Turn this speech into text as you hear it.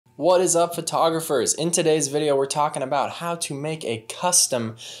What is up, photographers? In today's video, we're talking about how to make a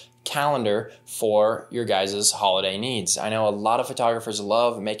custom calendar for your guys' holiday needs. I know a lot of photographers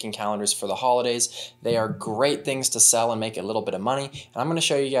love making calendars for the holidays. They are great things to sell and make a little bit of money. And I'm going to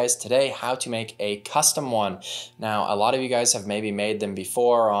show you guys today how to make a custom one. Now, a lot of you guys have maybe made them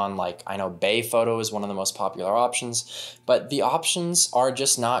before on, like, I know Bay Photo is one of the most popular options, but the options are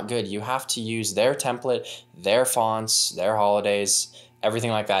just not good. You have to use their template, their fonts, their holidays,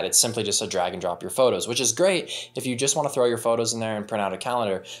 everything like that. It's simply just a drag and drop your photos, which is great if you just want to throw your photos in there and print out a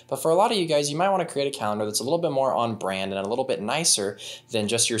calendar. But for a lot of you guys, you might want to create a calendar that's a little bit more on brand and a little bit nicer than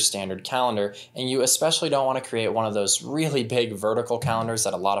just your standard calendar. And you especially don't want to create one of those really big vertical calendars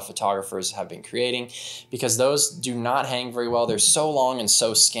that a lot of photographers have been creating, because those do not hang very well. They're so long and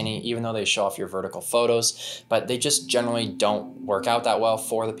so skinny, even though they show off your vertical photos, but they just generally don't work out that well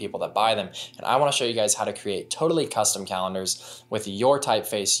for the people that buy them. And I want to show you guys how to create totally custom calendars with your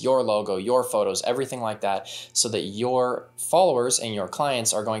typeface, your logo, your photos, everything like that, so that your followers and your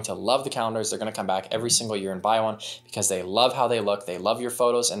clients are going to love the calendars. They're going to come back every single year and buy one because they love how they look, they love your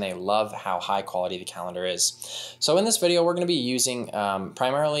photos, and they love how high quality the calendar is. So in this video, we're going to be using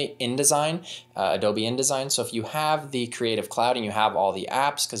primarily InDesign, Adobe InDesign. So if you have the Creative Cloud and you have all the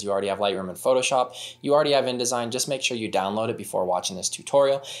apps, because you already have Lightroom and Photoshop, you already have InDesign, just make sure you download it before watching this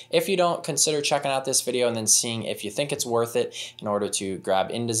tutorial. If you don't, consider checking out this video and then seeing if you think it's worth it in order to grab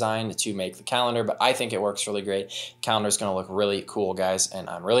InDesign to make the calendar. But I think it works really great. Calendar is going to look really cool, guys, and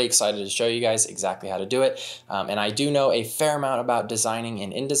I'm really excited to show you guys exactly how to do it. And I do know a fair amount about designing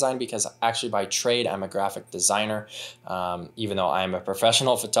in InDesign because actually by trade I'm a graphic designer, even though I'm a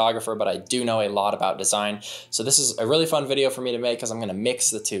professional photographer, but I do know a lot about design. So this is a really fun video for me to make because I'm going to mix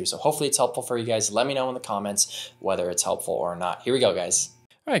the two. So hopefully it's helpful for you guys. Let me know in the comments whether it's helpful or not. Here we go, guys.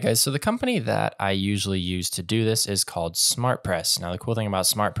 All right, guys, so the company that I usually use to do this is called Smartpress. Now, the cool thing about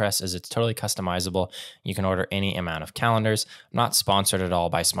Smartpress is it's totally customizable. You can order any amount of calendars. I'm not sponsored at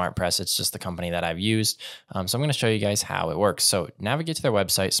all by Smartpress. It's just the company that I've used. So I'm going to show you guys how it works. So navigate to their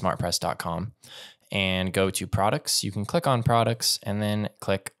website, smartpress.com, and go to products. You can click on products and then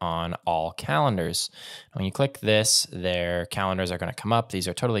click on all calendars. When you click this, their calendars are going to come up. These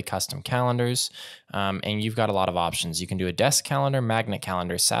are totally custom calendars. And you've got a lot of options. You can do a desk calendar, magnet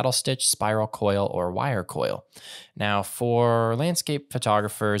calendar, saddle stitch, spiral coil, or wire coil. Now, for landscape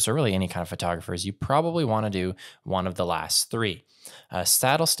photographers, or really any kind of photographers, you probably want to do one of the last three.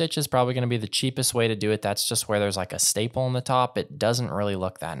 Saddle stitch is probably going to be the cheapest way to do it. That's just where there's like a staple on the top. It doesn't really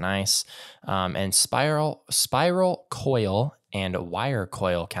look that nice. And spiral coil and wire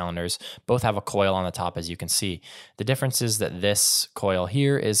coil calendars both have a coil on the top, as you can see. The difference is that this coil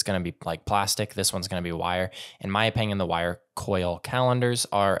here is going to be like plastic. This one's going to be wire. In my opinion, the wire coil calendars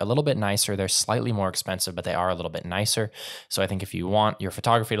are a little bit nicer. They're slightly more expensive, but they are a little bit nicer. So I think if you want your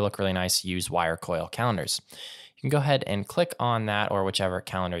photography to look really nice, use wire coil calendars. You can go ahead and click on that or whichever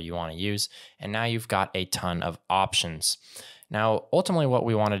calendar you want to use. And now you've got a ton of options. Now, ultimately what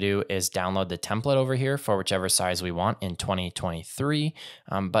we want to do is download the template over here for whichever size we want in 2023.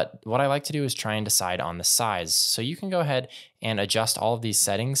 But what I like to do is try and decide on the size. So you can go ahead and adjust all of these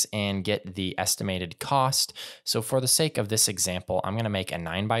settings and get the estimated cost. So for the sake of this example, I'm going to make a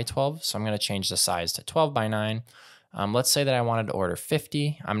 9x12. So I'm going to change the size to 12x9. Let's say that I wanted to order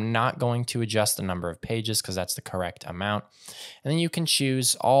 50. I'm not going to adjust the number of pages because that's the correct amount. And then you can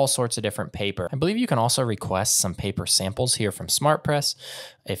choose all sorts of different paper. I believe you can also request some paper samples here from Smartpress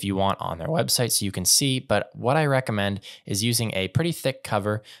if you want on their website so you can see. But what I recommend is using a pretty thick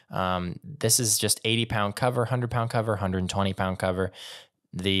cover. This is just 80-pound cover, 100-pound cover, 120-pound cover.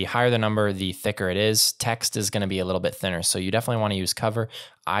 The higher the number, the thicker it is. Text is going to be a little bit thinner, so you definitely want to use cover.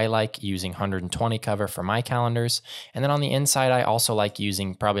 I like using 120 cover for my calendars. And then on the inside, I also like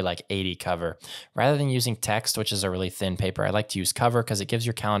using probably like 80 cover. Rather than using text, which is a really thin paper, I like to use cover because it gives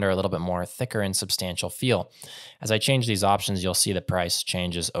your calendar a little bit more thicker and substantial feel. As I change these options, you'll see the price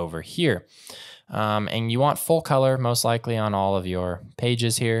changes over here. And you want full color, most likely on all of your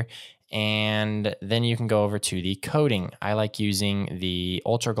pages here. And then you can go over to the coating. I like using the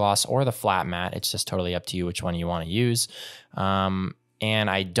ultra gloss or the flat matte. It's just totally up to you which one you want to use. And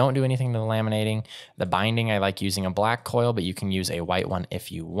I don't do anything to the laminating. The binding, I like using a black coil, but you can use a white one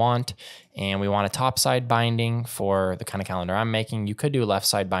if you want. And we want a top side binding for the kind of calendar I'm making. You could do left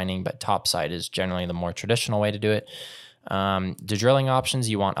side binding, but top side is generally the more traditional way to do it. The drilling options,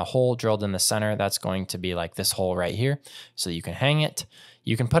 you want a hole drilled in the center. That's going to be like this hole right here, so you can hang it.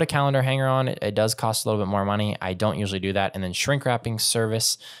 You can put a calendar hanger on. It does cost a little bit more money. I don't usually do that. And then shrink wrapping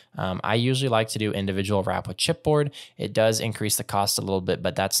service. I usually like to do individual wrap with chipboard. It does increase the cost a little bit,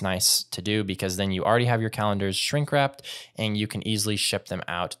 but that's nice to do because then you already have your calendars shrink wrapped and you can easily ship them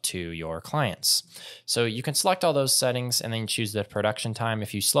out to your clients. So you can select all those settings and then choose the production time.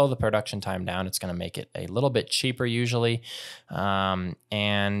 If you slow the production time down, it's going to make it a little bit cheaper usually.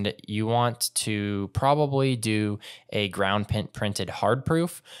 And you want to probably do a ground printed hard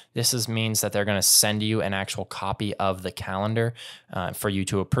proof. This means that they're going to send you an actual copy of the calendar for you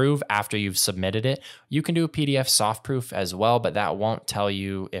to approve after you've submitted it. You can do a PDF soft proof as well, but that won't tell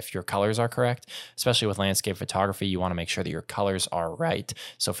you if your colors are correct. Especially with landscape photography, you want to make sure that your colors are right.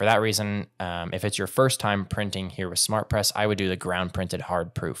 So for that reason, if it's your first time printing here with Smartpress, I would do the ground printed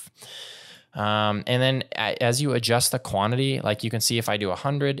hard proof. And then as you adjust the quantity, like you can see if I do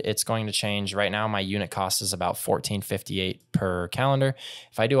 100, it's going to change. Right now, my unit cost is about $14.58 per calendar.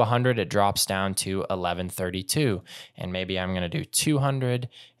 If I do 100, it drops down to $11.32. And maybe I'm going to do 200,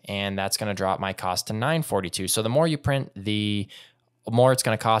 and that's going to drop my cost to $9.42. So the more you print, the more it's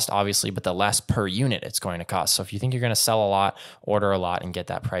going to cost, obviously, but the less per unit it's going to cost. So if you think you're going to sell a lot, order a lot and get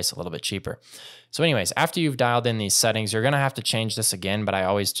that price a little bit cheaper. So anyways, after you've dialed in these settings, you're going to have to change this again, but I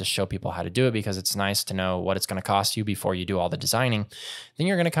always just show people how to do it because it's nice to know what it's going to cost you before you do all the designing. Then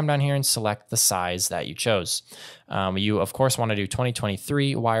you're going to come down here and select the size that you chose. You, of course, want to do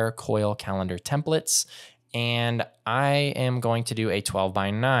 2023 wire coil calendar templates. And I am going to do a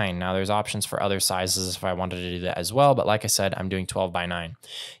 12:9. Now there's options for other sizes if I wanted to do that as well, but like I said, I'm doing 12:9.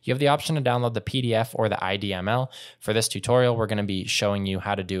 You have the option to download the PDF or the IDML. For this tutorial, we're going to be showing you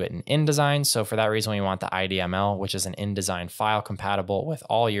how to do it in InDesign. So for that reason, we want the IDML, which is an InDesign file compatible with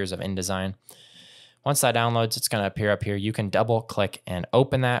all years of InDesign. Once that downloads, it's going to appear up here. You can double click and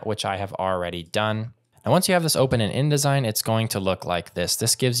open that, which I have already done. Now, once you have this open in InDesign, it's going to look like this.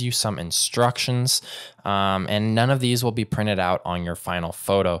 This gives you some instructions, and none of these will be printed out on your final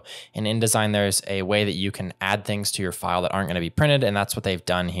photo. In InDesign, there's a way that you can add things to your file that aren't going to be printed, and that's what they've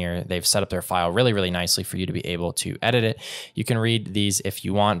done here. They've set up their file really, really nicely for you to be able to edit it. You can read these if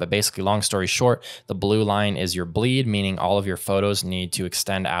you want, but basically, long story short, the blue line is your bleed, meaning all of your photos need to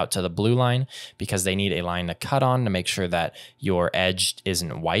extend out to the blue line because they need a line to cut on to make sure that your edge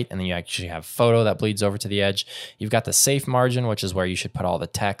isn't white, and then you actually have photo that bleeds over to the edge. You've got the safe margin, which is where you should put all the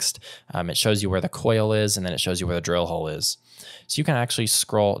text. It shows you where the coil is, and then it shows you where the drill hole is. So you can actually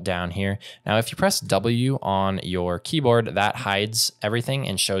scroll down here. Now, if you press W on your keyboard, that hides everything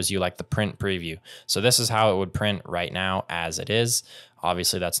and shows you like the print preview. So this is how it would print right now as it is.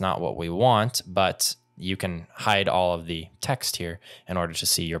 Obviously, that's not what we want, but you can hide all of the text here in order to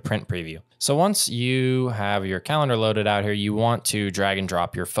see your print preview. So once you have your calendar loaded out here, you want to drag and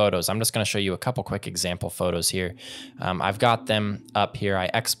drop your photos. I'm just going to show you a couple quick example photos here. I've got them up here. I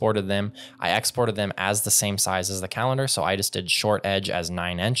exported them. I exported them as the same size as the calendar. So I just did short edge as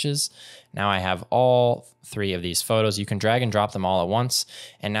 9 inches. Now I have all 3 of these photos. You can drag and drop them all at once.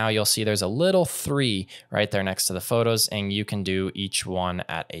 And now you'll see there's a little 3 right there next to the photos, and you can do each one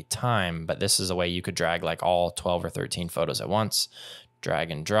at a time. But this is a way you could drag like all 12 or 13 photos at once. Drag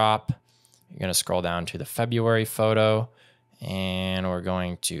and drop. You're going to scroll down to the February photo, and we're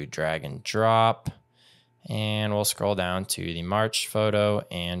going to drag and drop. And we'll scroll down to the March photo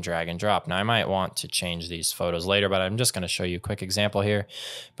and drag and drop. Now I might want to change these photos later, but I'm just going to show you a quick example here.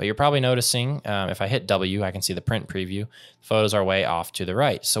 But you're probably noticing if I hit W, I can see the print preview. The photos are way off to the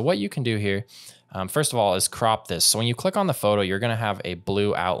right. So what you can do here, first of all, is crop this. So when you click on the photo, you're going to have a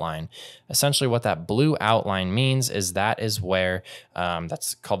blue outline. Essentially what that blue outline means is that is where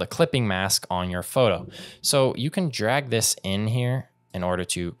that's called the clipping mask on your photo. So you can drag this in here in order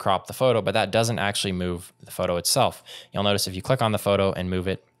to crop the photo, but that doesn't actually move the photo itself. You'll notice if you click on the photo and move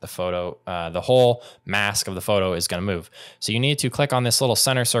it, the photo, the whole mask of the photo is going to move. So you need to click on this little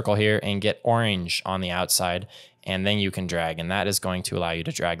center circle here and get orange on the outside, and then you can drag, and that is going to allow you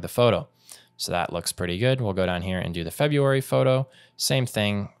to drag the photo. So that looks pretty good. We'll go down here and do the February photo. Same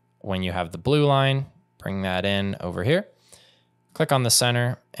thing when you have the blue line, bring that in over here. Click on the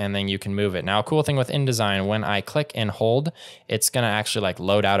center, and then you can move it. Now, a cool thing with InDesign, when I click and hold, it's going to actually like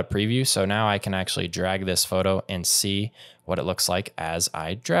load out a preview. So now I can actually drag this photo and see what it looks like as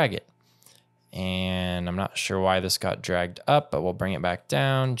I drag it. And I'm not sure why this got dragged up, but we'll bring it back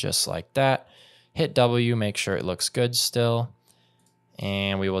down just like that. Hit W, make sure it looks good still.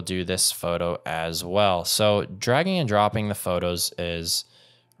 And we will do this photo as well. So dragging and dropping the photos is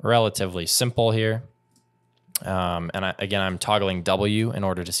relatively simple here. Again, I'm toggling W in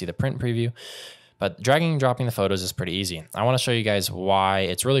order to see the print preview, but dragging and dropping the photos is pretty easy. I want to show you guys why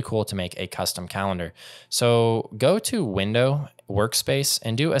it's really cool to make a custom calendar. So go to Window workspace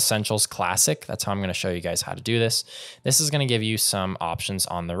and do Essentials Classic. That's how I'm going to show you guys how to do this. This is going to give you some options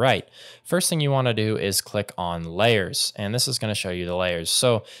on the right. First thing you want to do is click on Layers, and this is going to show you the layers.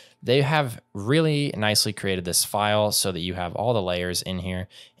 So they have really nicely created this file so that you have all the layers in here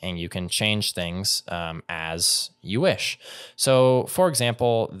and you can change things as you wish. So for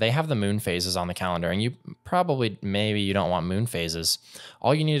example, they have the moon phases on the calendar, and you probably, maybe you don't want moon phases.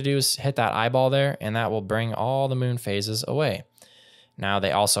 All you need to do is hit that eyeball there, and that will bring all the moon phases away. Now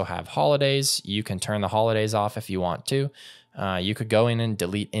they also have holidays. You can turn the holidays off if you want to. You could go in and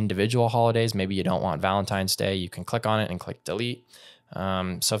delete individual holidays. Maybe you don't want Valentine's Day. You can click on it and click delete.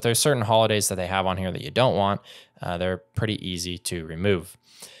 So if there's certain holidays that they have on here that you don't want, they're pretty easy to remove.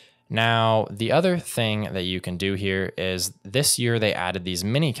 Now, the other thing that you can do here is this year they added these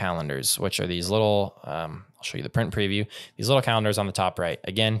mini calendars, which are these little, I'll show you the print preview, these little calendars on the top right.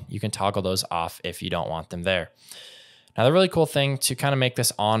 Again, you can toggle those off if you don't want them there. Now, the really cool thing to kind of make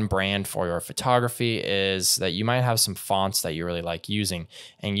this on brand for your photography is that you might have some fonts that you really like using,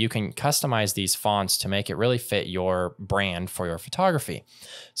 and you can customize these fonts to make it really fit your brand for your photography.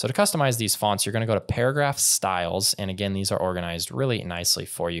 So to customize these fonts, you're going to go to Paragraph Styles. And again, these are organized really nicely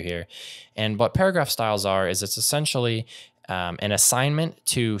for you here. And what Paragraph Styles are is it's essentially an assignment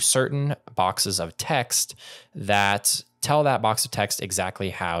to certain boxes of text that tell that box of text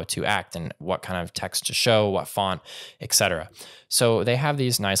exactly how to act and what kind of text to show, what font, etc. So they have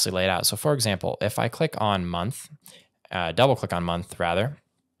these nicely laid out. So for example, if I click on month, double click on month rather,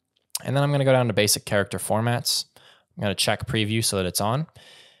 and then I'm going to go down to basic character formats. I'm going to check preview so that it's on.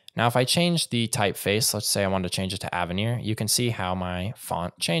 Now, if I change the typeface, let's say I wanted to change it to Avenir, you can see how my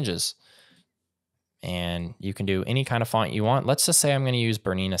font changes. And you can do any kind of font you want. Let's just say I'm going to use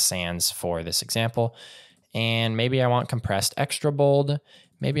Bernina Sans for this example. And maybe I want compressed extra bold.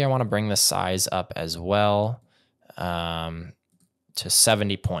 Maybe I want to bring the size up as well to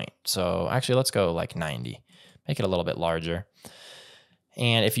 70 point. So actually, let's go like 90. Make it a little bit larger.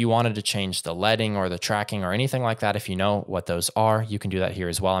 And if you wanted to change the leading or the tracking or anything like that, if you know what those are, you can do that here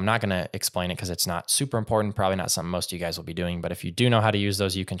as well. I'm not going to explain it because it's not super important, probably not something most of you guys will be doing. But if you do know how to use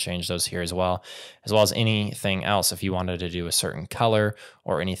those, you can change those here as well as anything else. If you wanted to do a certain color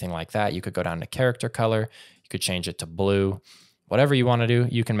or anything like that, you could go down to character color. You could change it to blue. Whatever you want to do,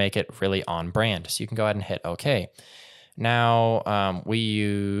 you can make it really on brand. So you can go ahead and hit OK. Now, we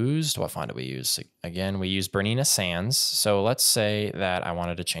used, what font did we use? Again, we used Bernina Sans. So let's say that I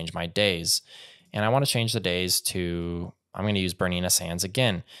wanted to change my days, and I want to change the days to, I'm going to use Bernina Sans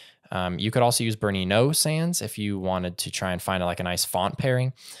again. You could also use Bernino Sans if you wanted to try and find like a nice font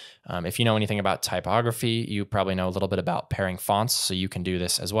pairing. If you know anything about typography, you probably know a little bit about pairing fonts, so you can do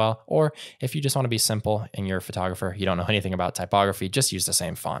this as well. Or if you just want to be simple and you're a photographer, you don't know anything about typography, just use the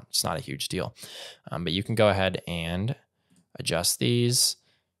same font. It's not a huge deal. But you can go ahead and adjust these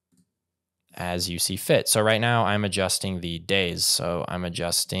as you see fit. So right now I'm adjusting the days. So I'm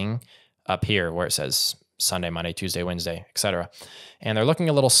adjusting up here where it says Sunday, Monday, Tuesday, Wednesday, etc. And they're looking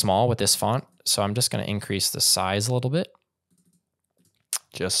a little small with this font. So I'm just going to increase the size a little bit.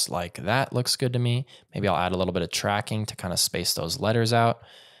 Just like that looks good to me. Maybe I'll add a little bit of tracking to kind of space those letters out.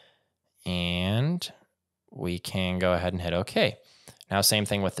 And we can go ahead and hit OK. Now, same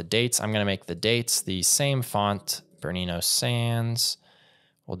thing with the dates. I'm going to make the dates the same font, Bernino Sans.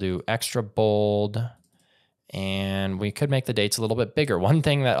 We'll do extra bold. And we could make the dates a little bit bigger. One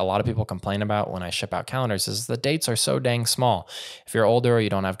thing that a lot of people complain about when I ship out calendars is the dates are so dang small. If you're older or you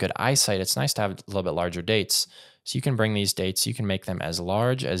don't have good eyesight, it's nice to have a little bit larger dates. So you can bring these dates, you can make them as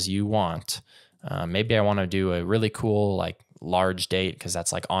large as you want. Maybe I want to do a really cool, like large date because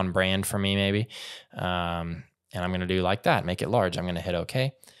that's like on brand for me maybe. And I'm going to do like that, make it large. I'm going to hit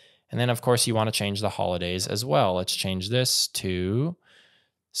OK. And then of course you want to change the holidays as well. Let's change this to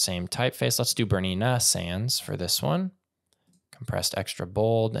same typeface. Let's do Bernina Sans for this one. Compressed extra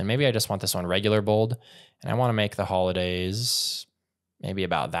bold. And maybe I just want this one regular bold. And I want to make the holidays maybe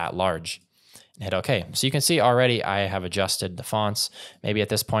about that large. And hit OK. So you can see already I have adjusted the fonts. Maybe at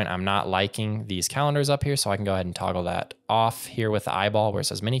this point I'm not liking these calendars up here, so I can go ahead and toggle that off here with the eyeball where it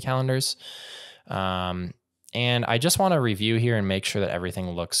says mini calendars. And I just want to review here and make sure that everything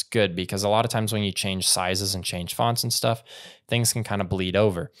looks good, because a lot of times when you change sizes and change fonts and stuff, things can kind of bleed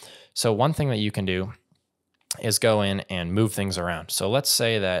over. So one thing that you can do is go in and move things around. So let's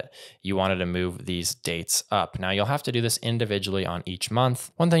say that you wanted to move these dates up. Now you'll have to do this individually on each month.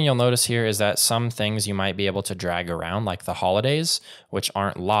 One thing you'll notice here is that some things you might be able to drag around, like the holidays, which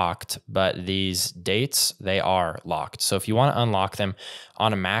aren't locked, but these dates, they are locked. So if you want to unlock them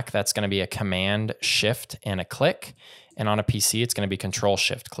on a Mac, that's going to be a Command, Shift, and a click. And on a PC, it's going to be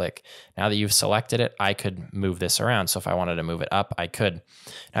Control-Shift-Click. Now that you've selected it, I could move this around. So if I wanted to move it up, I could.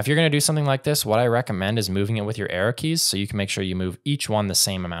 Now, if you're going to do something like this, what I recommend is moving it with your arrow keys so you can make sure you move each one the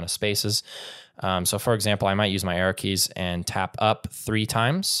same amount of spaces. So for example, I might use my arrow keys and tap up 3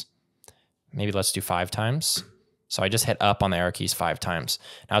 times. Maybe let's do 5 times. So I just hit up on the arrow keys 5 times.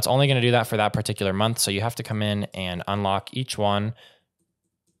 Now it's only going to do that for that particular month. So you have to come in and unlock each one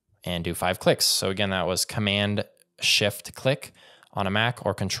and do 5 clicks. So again, that was Command-Shift-Click on a Mac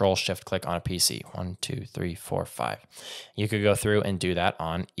or Control-Shift-Click on a PC. 1, 2, 3, 4, 5. You could go through and do that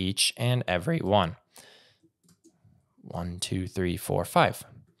on each and every one. 1, 2, 3, 4, 5.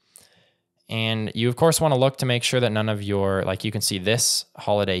 And you, of course, want to look to make sure that none of your, like you can see this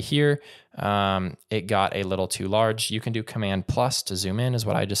holiday here, it got a little too large. You can do Command+ to zoom in is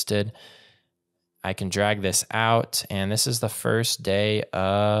what I just did. I can drag this out, and this is the first day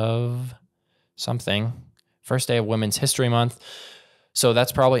of something. First day of Women's History Month. So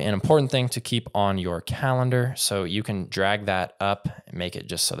that's probably an important thing to keep on your calendar. So you can drag that up and make it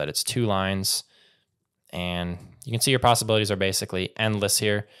just so that it's 2 lines. And you can see your possibilities are basically endless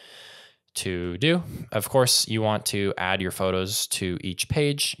here to do. Of course, you want to add your photos to each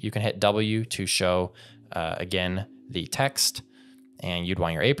page. You can hit W to show, again, the text. And you'd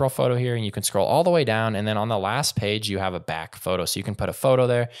want your April photo here, and you can scroll all the way down. And then on the last page, you have a back photo. So you can put a photo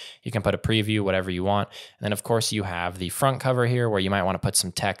there. You can put a preview, whatever you want. And then, of course, you have the front cover here where you might want to put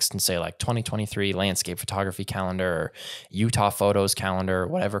some text and say like 2023 landscape photography calendar or Utah photos calendar,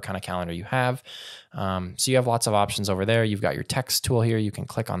 whatever kind of calendar you have. So you have lots of options over there. You've got your text tool here. You can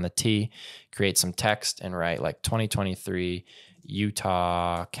click on the T, create some text, and write like 2023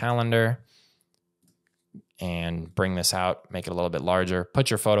 Utah calendar. And bring this out, make it a little bit larger, put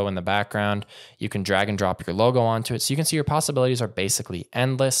your photo in the background. You can drag and drop your logo onto it. So you can see your possibilities are basically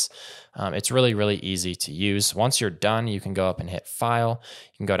endless. It's really, really easy to use. Once you're done, you can go up and hit File.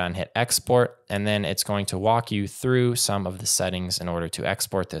 You can go down and hit Export, and then it's going to walk you through some of the settings in order to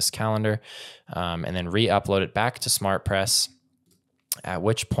export this calendar, and then re-upload it back to Smartpress. At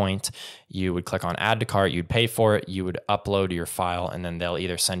which point you would click on add to cart, you'd pay for it, you would upload your file, and then they'll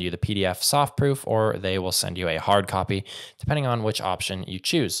either send you the PDF soft proof or they will send you a hard copy, depending on which option you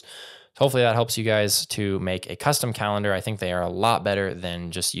choose. So hopefully that helps you guys to make a custom calendar. I think they are a lot better than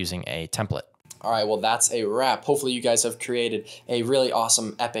just using a template. All right, well, that's a wrap. Hopefully you guys have created a really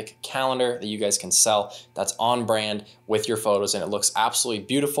awesome, epic calendar that you guys can sell that's on brand with your photos, and it looks absolutely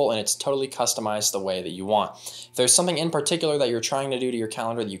beautiful, and it's totally customized the way that you want. If there's something in particular that you're trying to do to your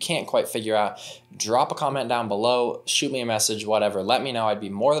calendar that you can't quite figure out, drop a comment down below, shoot me a message, whatever. Let me know. I'd be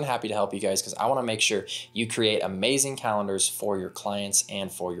more than happy to help you guys because I want to make sure you create amazing calendars for your clients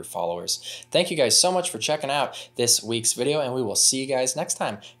and for your followers. Thank you guys so much for checking out this week's video, and we will see you guys next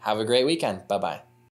time. Have a great weekend. Bye-bye.